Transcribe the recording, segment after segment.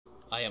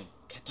I am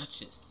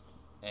Katuchis,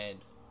 and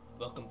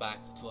welcome back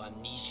to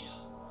Amnesia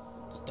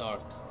the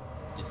Dark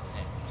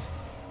Descent.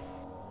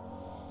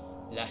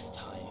 Last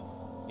time,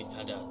 we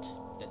found out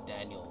that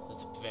Daniel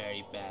was a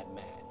very bad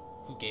man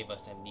who gave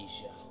us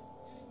amnesia.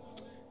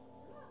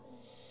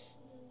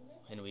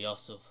 And we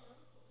also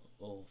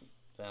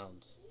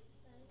found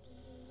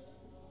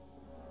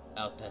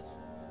out that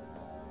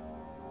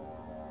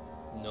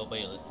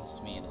nobody listens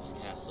to me in this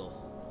castle.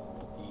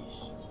 Yeesh.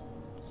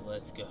 So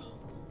let's go.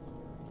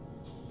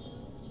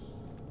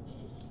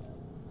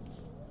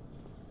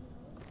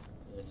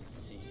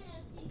 Let's see.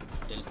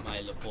 There's my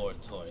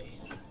laboratory.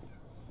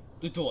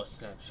 The door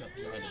slammed shut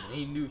behind him, and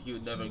he knew he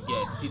would never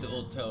again see the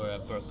old tower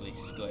at Berkeley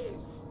Square.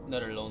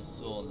 Another lone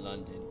soul in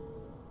London.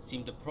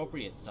 Seemed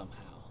appropriate somehow.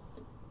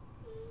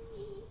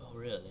 Oh,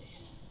 really?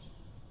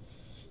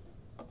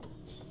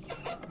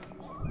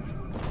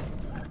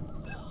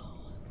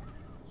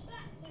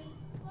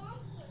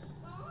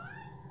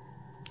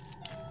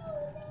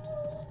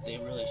 They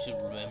really should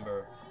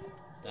remember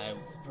that I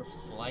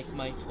like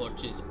my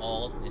torches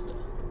all the time.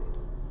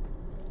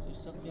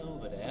 There's something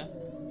over there.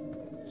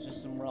 It's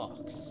just some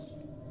rocks.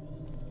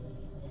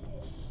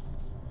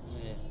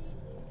 Yeah.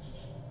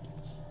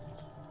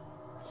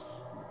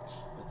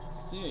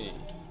 Let's see.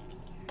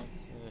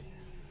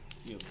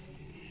 You.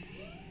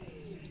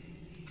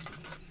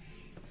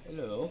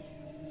 Hello.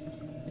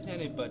 Is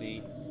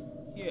anybody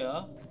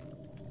here?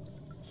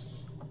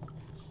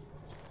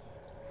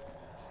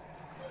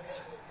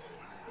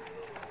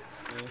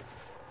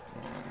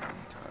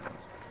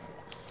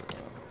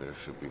 There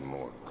should be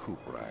more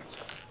cooperite.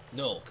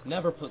 No,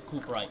 never put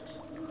cooperite.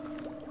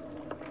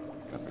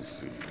 Let me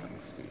see.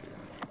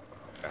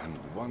 And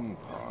one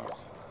part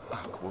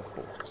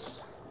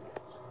aquafortis.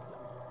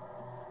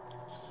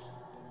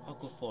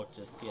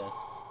 Aquafortis, yes.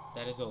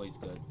 That is always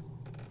good.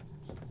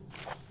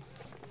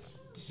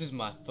 This is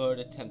my third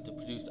attempt to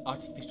produce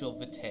artificial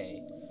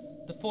vitae.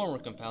 The former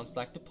compounds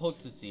lack the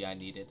potency I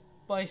needed,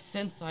 but I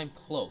sense I'm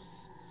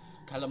close.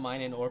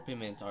 Calamine and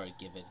orpiment are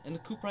given, and the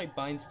cooperite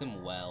binds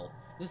them well.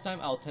 This time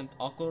I'll attempt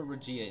Aqua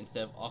Regia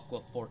instead of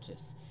Aqua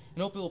Fortis,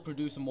 and hope it will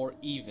produce a more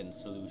even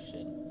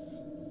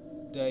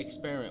solution. The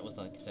experiment was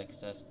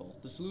unsuccessful.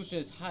 The solution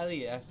is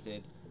highly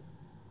acidic,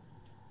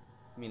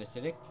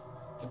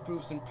 and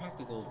proves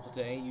impractical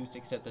today used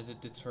except as a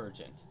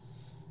detergent.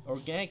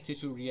 Organic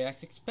tissue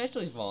reacts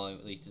especially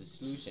violently to the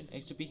solution,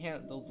 and should be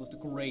handled with the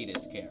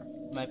greatest care.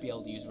 I might be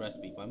able to use a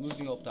recipe, but I'm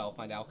losing hope that I'll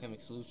find an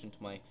alchemic solution to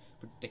my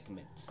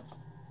predicament.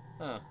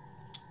 Huh.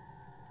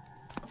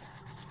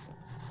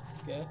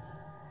 Okay.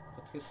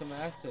 Let's get some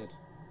acid.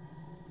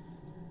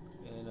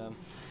 And,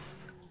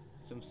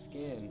 some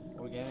skin.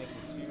 Organic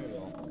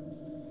material.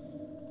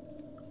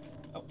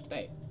 Oh,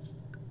 hey.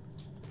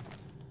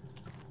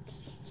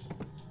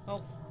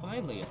 Oh,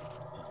 finally, a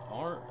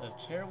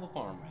chair with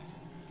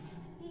armrest.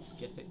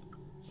 Guess it.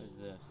 What is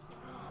this?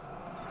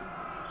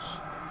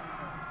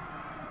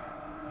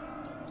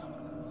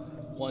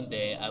 One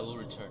day I will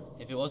return.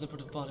 If it wasn't for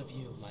the thought of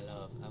you, my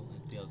love, I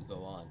wouldn't be able to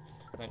go on.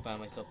 I find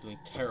myself doing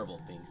terrible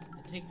things.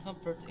 I take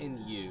comfort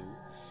in you.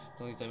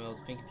 As long as I'm able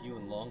to think of you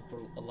and long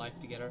for a life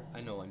together,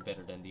 I know I'm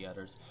better than the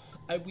others.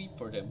 I weep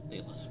for them.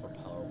 They lust for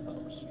power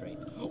without restraint.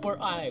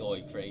 Where I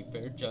only crave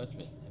fair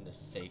judgment and a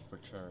safe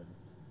return.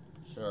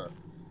 Sure.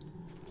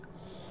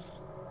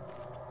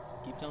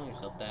 Keep telling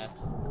yourself that.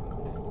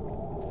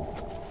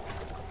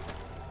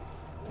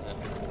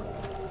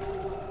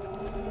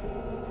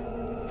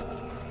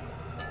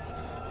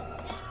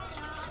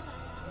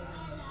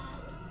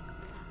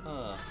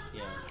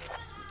 Yeah.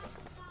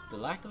 The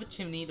lack of a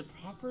chimney to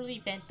properly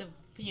vent the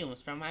fumes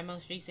from my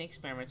most recent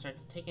experiments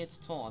starts taking its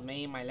toll on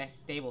many of my less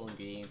stable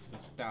ingredients in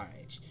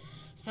storage.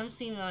 Some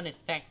seem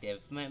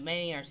ineffective,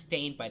 many are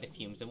stained by the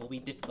fumes and will be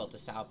difficult to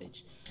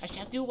salvage. I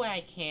shall do what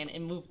I can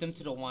and move them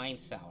to the wine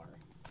cellar.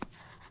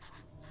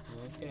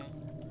 Okay.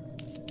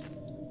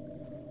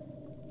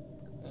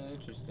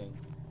 Interesting.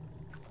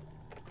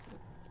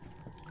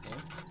 Okay.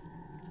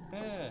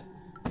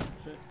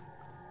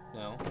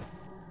 No.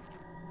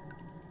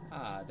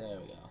 Ah, there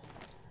we go.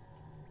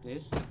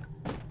 This?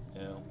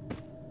 No.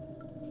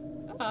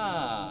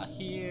 Ah,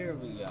 here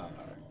we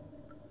are.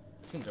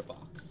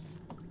 Tinderbox.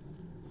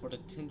 For the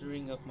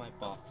tindering of my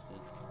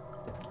boxes.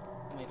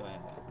 How many do I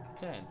have?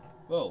 10.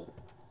 Whoa.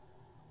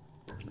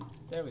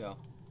 There we go.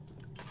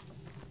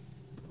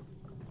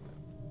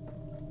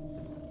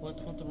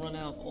 Want to run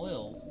out of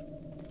oil.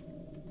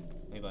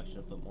 Maybe I should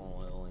have put more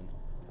oil in.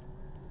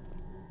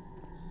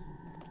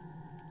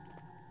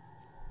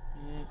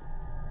 Yeah.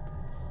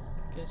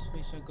 Guess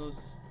we shall go.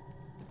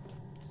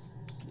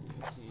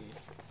 See.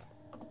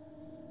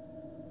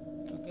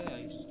 Okay, I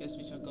guess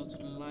we shall go to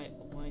the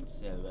wine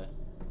cellar.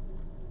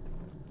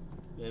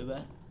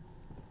 Over.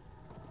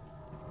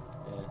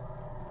 Yeah.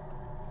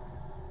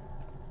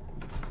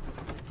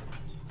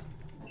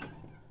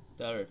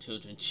 The other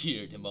children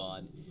cheered him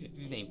on.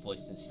 His name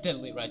voiced and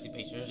steadily rising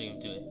pace, urging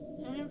him to it.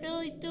 Am I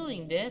really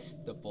doing this?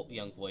 The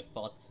young boy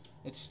thought,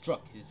 and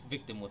struck his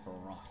victim with a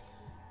rock.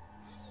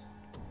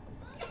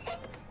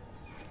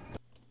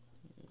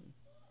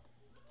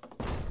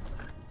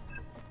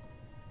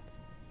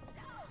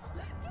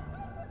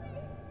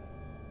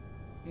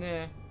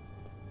 Nah.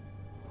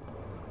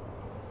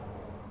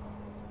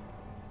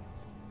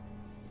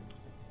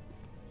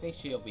 Think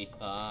she'll be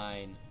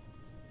fine.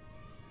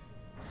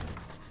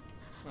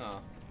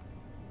 Oh.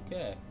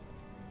 Okay.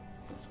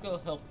 Let's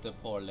go help the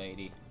poor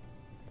lady.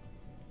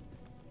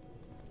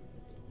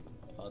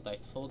 Thought I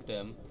told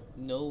them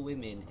no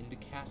women in the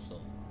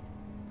castle.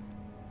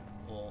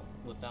 Or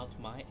without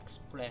my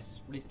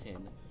express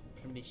written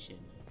permission.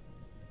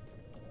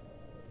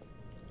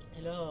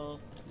 Hello,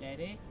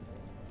 lady?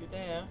 You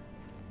there?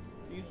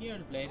 Do you hear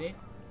the lady?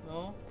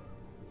 No?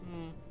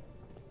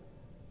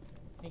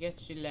 I guess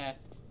she left.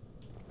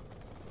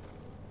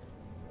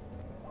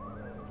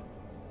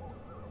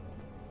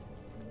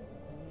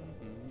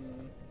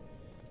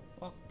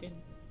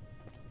 Walking.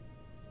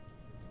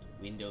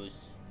 Windows.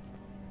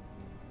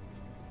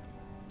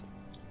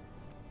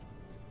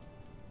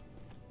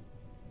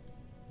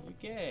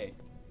 Okay.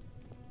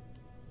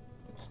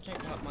 Let's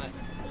check out my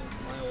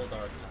old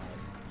archives.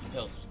 He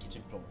fell to the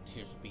kitchen floor,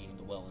 tears beginning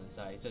to well in his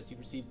eyes as he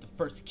received the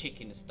first kick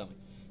in his stomach.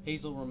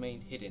 Hazel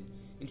remained hidden,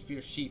 in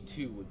fear she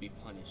too would be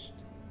punished.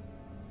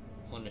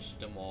 Punish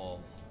them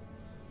all.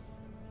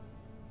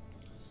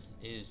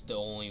 It is the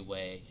only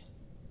way,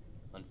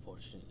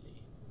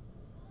 unfortunately.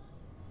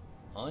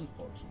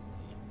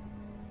 Unfortunately,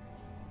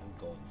 I'm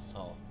going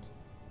soft.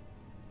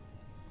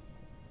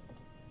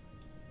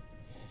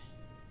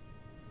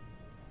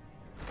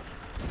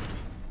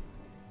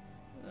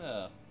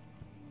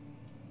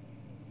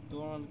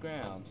 Door on the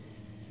ground.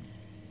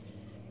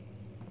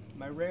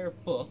 My rare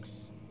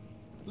books.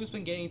 Who's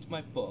been getting into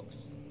my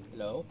books?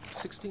 Hello?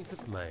 16th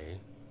of May,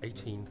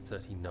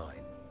 1839.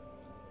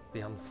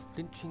 The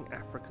unflinching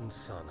African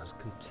sun has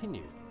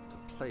continued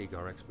to plague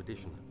our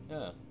expedition,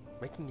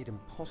 making it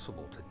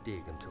impossible to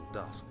dig until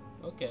dusk.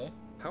 Okay.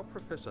 How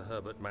Professor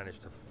Herbert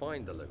managed to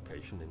find the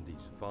location in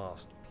these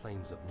vast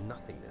plains of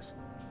nothingness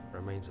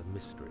remains a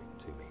mystery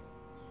to me.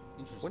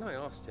 When I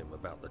asked him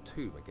about the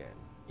tomb again,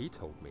 he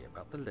told me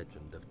about the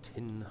legend of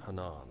Tin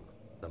Hanan,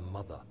 the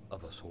mother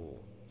of us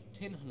all.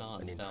 Tin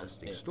Hanan An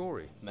interesting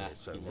story in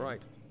its own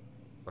right,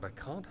 but I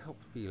can't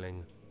help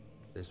feeling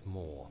there's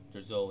more.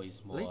 There's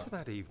always more. Later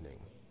that evening,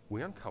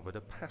 we uncovered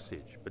a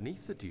passage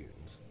beneath the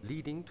dunes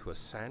leading to a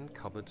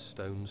sand-covered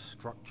stone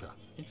structure.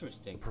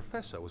 Interesting. The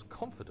professor was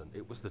confident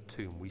it was the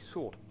tomb we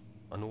sought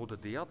and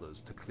ordered the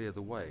others to clear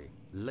the way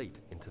late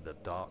into the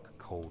dark,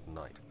 cold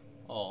night.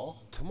 Oh.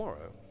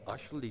 Tomorrow, I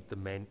shall lead the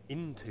men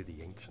into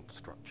the ancient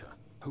structure,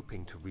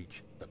 hoping to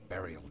reach the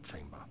burial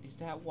chamber. Is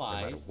that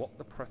wise? No matter what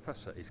the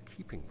professor is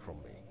keeping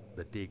from me,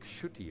 the dig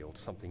should yield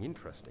something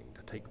interesting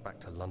to take back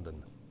to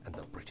London and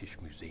the British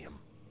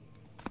Museum.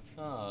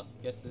 Ah,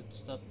 guess that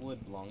stuff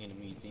would belong in a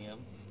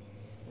museum.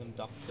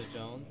 Dr.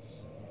 Jones.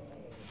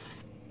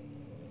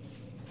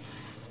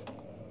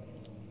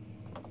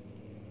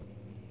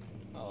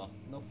 Oh,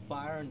 no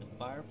fire in the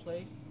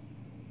fireplace?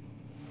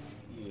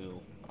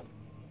 You.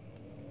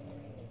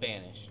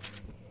 Banished.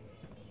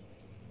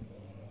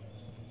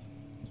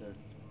 They're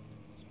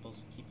supposed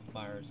to keep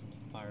fires in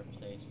the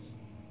fireplace.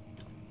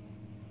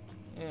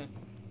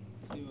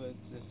 See what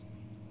exists.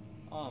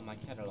 Oh, my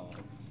catalog.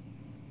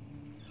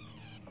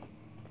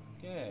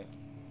 Okay.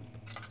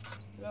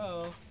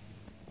 Hello.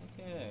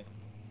 Okay.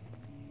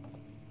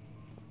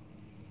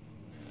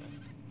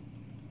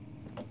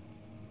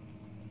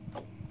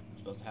 We're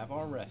supposed to have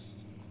our rest.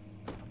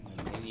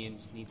 My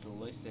minions need to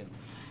listen.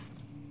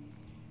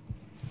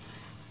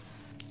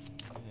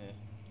 Okay.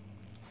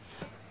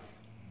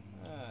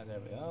 Ah, there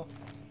we go.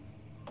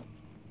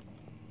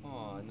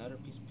 Oh, another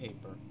piece of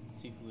paper.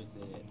 Let's see who is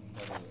it.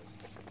 What it is.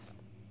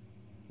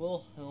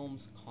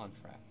 Wilhelm's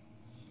contract.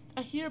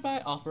 I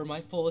hereby offer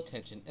my full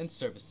attention and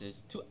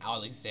services to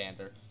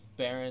Alexander,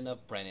 Baron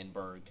of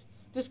Brennenburg.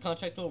 This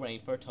contract will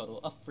reign for a total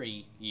of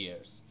 3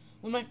 years,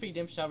 when my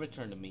freedom shall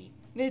return to me.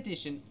 In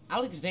addition,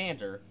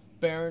 Alexander,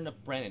 Baron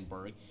of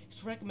Brennenburg, is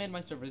to recommend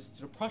my services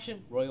to the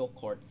Prussian royal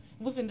court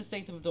and within the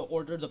sanctum of the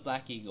Order of the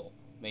Black Eagle.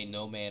 May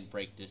no man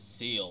break this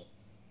seal.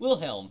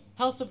 Wilhelm,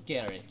 House of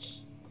Garage.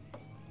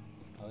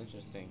 How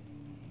interesting.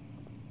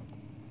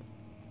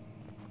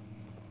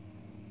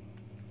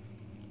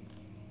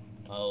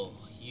 Oh,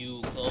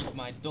 you closed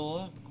my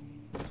door?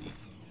 Gee,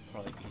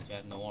 probably because you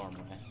have no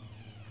armrest.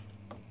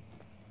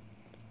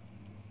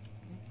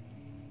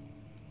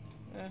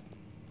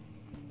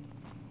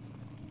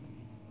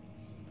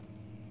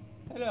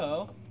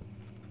 Hello?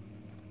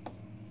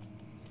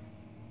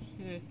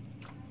 Yeah.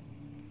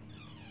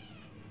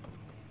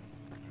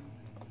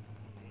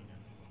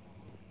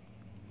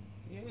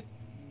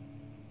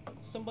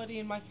 Somebody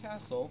in my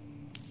castle.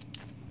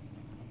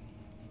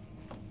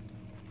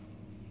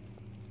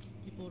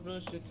 People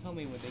really should tell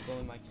me when they go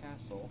in my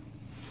castle.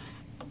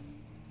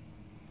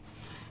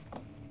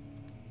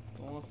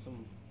 Don't want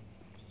some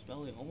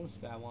smelly homeless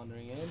guy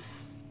wandering in.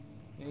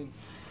 I mean,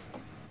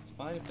 it's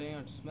fine if they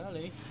aren't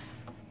smelly,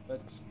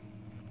 but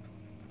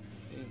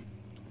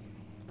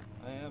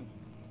I am.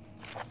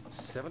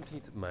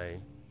 17th of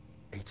May,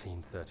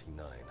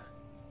 1839.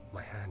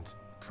 My hands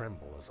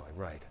tremble as I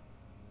write.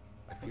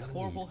 I feel a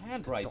horrible need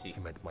handwriting. to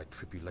document my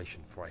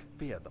tribulation, for I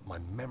fear that my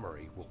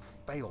memory will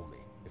fail me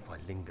if I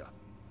linger.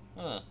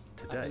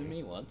 Today,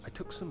 me once. I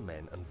took some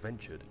men and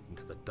ventured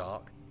into the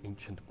dark,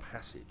 ancient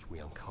passage we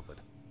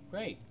uncovered.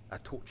 Great. Our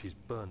torches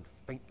burned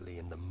faintly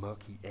in the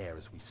murky air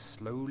as we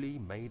slowly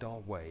made our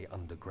way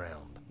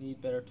underground.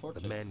 Need better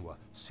torches. The men were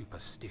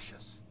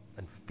superstitious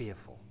and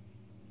fearful.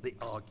 They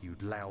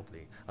argued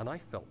loudly, and I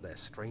felt their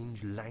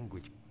strange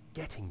language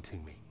getting to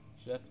me.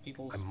 Should have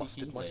people I speak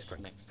mustered English my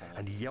strength next time.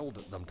 and yelled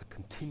at them to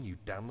continue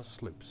down the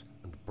slopes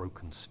and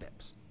broken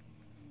steps.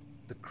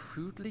 The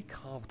crudely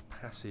carved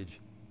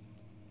passage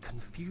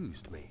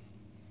confused me.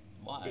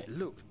 Why? It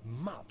looked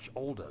much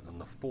older than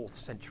the 4th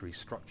century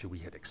structure we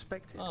had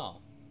expected. Oh,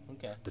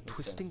 okay. The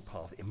twisting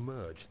path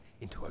emerged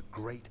into a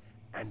great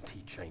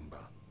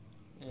antechamber.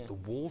 The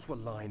walls were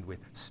lined with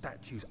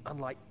statues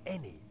unlike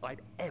any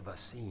I'd ever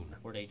seen.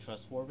 Were they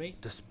trustworthy?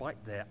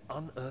 Despite their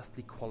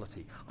unearthly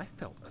quality, I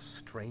felt a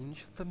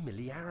strange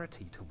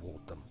familiarity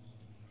toward them,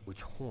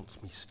 which haunts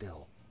me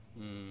still.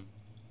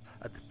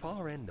 At the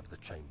far end of the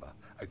chamber,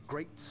 a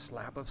great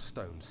slab of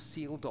stone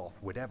sealed off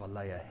whatever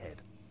lay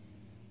ahead.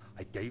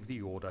 I gave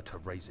the order to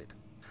raise it,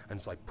 and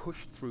as I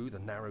pushed through the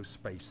narrow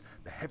space,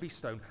 the heavy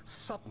stone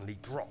suddenly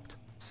dropped,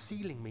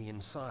 sealing me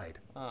inside.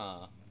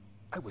 Ah.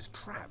 I was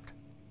trapped.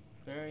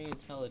 Very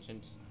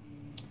intelligent.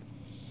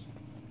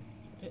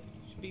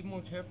 Should be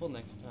more careful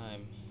next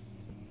time.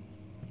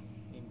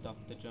 Named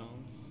Dr.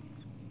 Jones.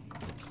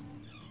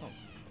 Oh.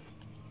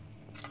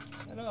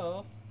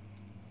 Hello.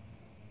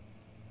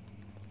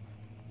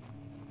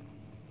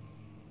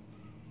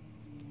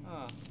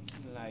 Ah,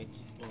 light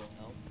will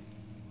help.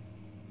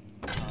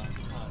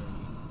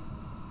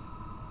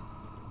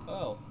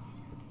 Oh.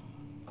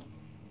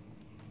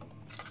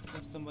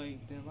 Guess somebody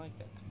didn't like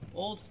that.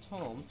 Old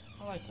tomes.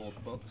 I like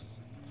old books.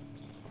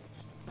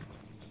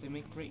 They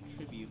make great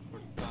tribute for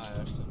the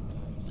fire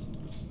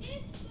sometimes.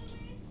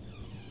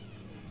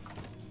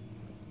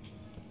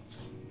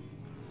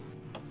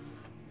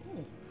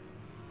 Ooh.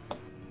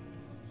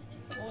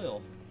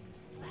 Oil.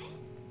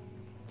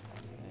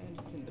 And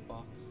it's in the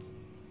box.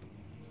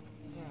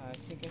 Yeah, I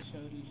think I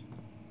showed you.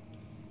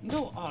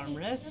 No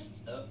armrest!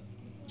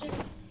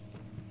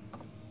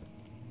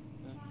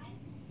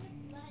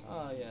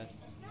 Oh yes.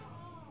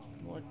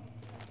 More.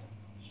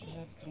 Should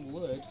have some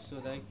wood so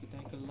that I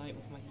could light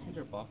with my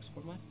tinderbox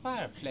for my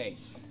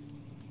fireplace.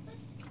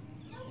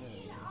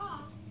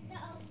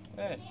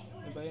 Hey,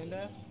 anybody in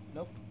there?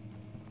 Nope.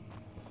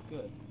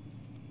 Good.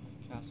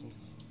 My castle's.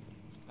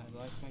 I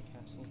like my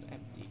castles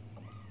empty.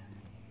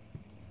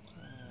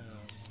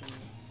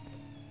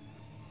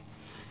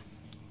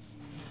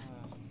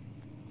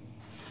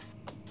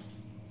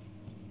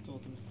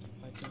 Told them to keep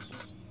my attention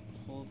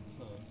full of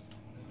clothes.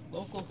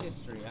 Local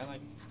history. I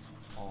like.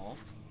 Aw.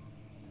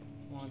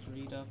 Want to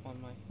read up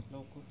on my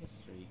local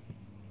history.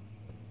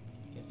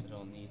 Guess I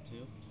don't need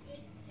to.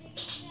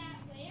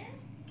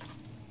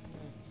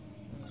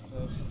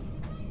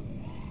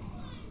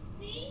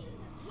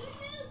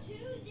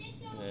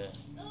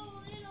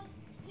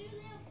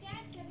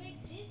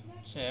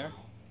 Chair.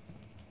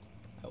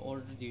 I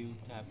ordered you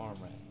to have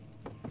armrest.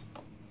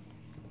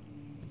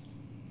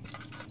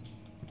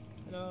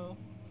 Hello.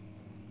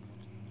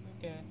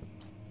 Okay.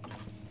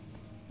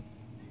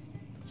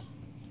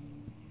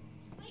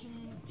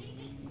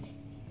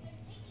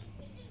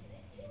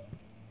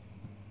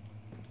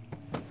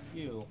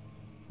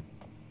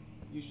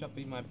 You shall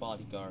be my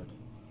bodyguard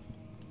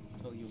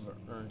until you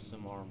earn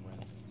some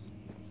armrest.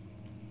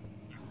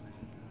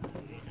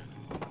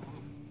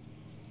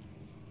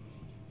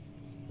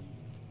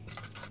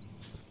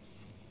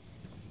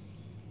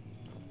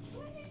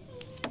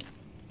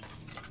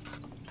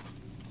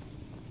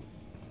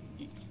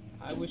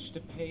 I wish to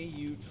pay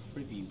you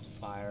tribute,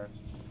 fire.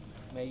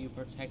 May you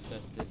protect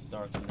us this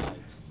dark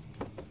night.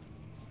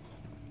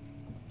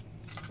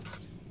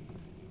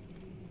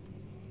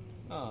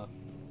 Ah.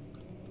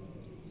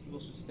 People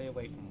should stay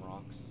away from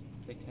rocks.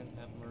 They tend to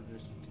have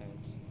murderous intent.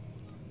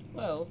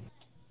 Well,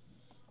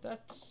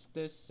 that's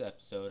this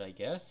episode, I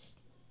guess.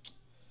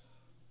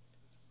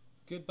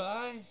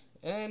 Goodbye,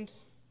 and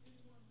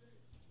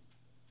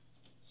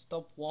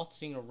stop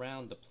waltzing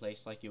around the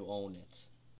place like you own it.